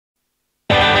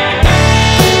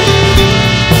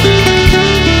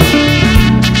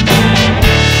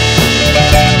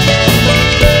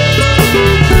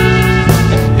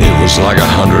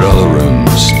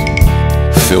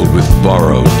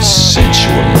borrowed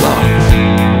sensual love.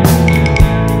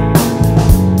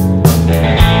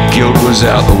 Guilt was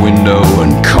out the window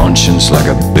and conscience like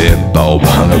a bare bulb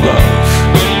hung above.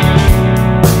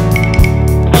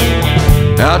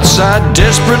 Outside,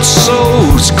 desperate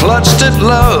souls clutched at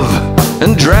love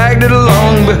and dragged it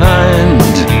along behind.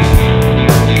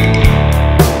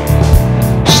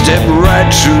 Step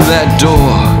right through that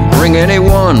door, bring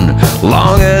anyone,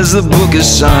 long as the book is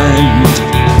signed.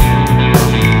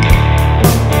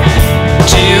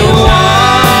 Tijuana,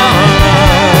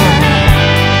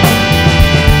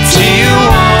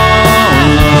 Tijuana,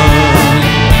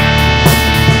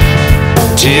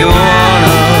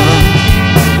 Tijuana,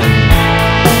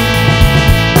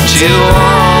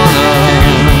 Tijuana.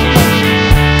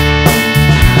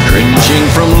 Cringing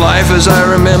from life as I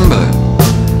remember,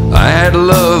 I had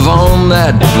love on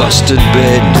that busted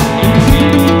bed.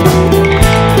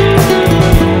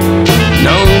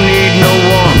 No need, no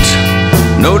want,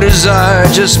 no desire,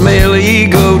 just male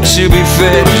ego to be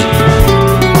fed.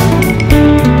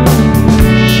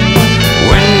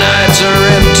 When nights are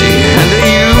empty, and they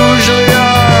usually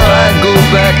are, I go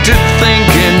back to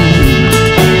thinking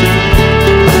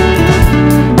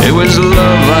it was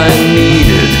love I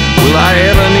needed. Will I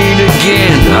ever need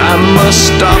again? I must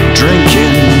stop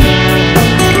drinking.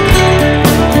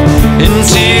 In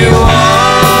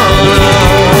Tijuana,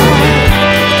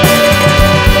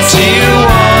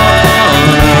 Tijuana,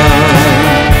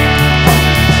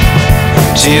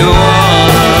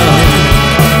 Tijuana,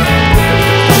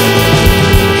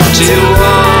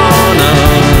 Tijuana.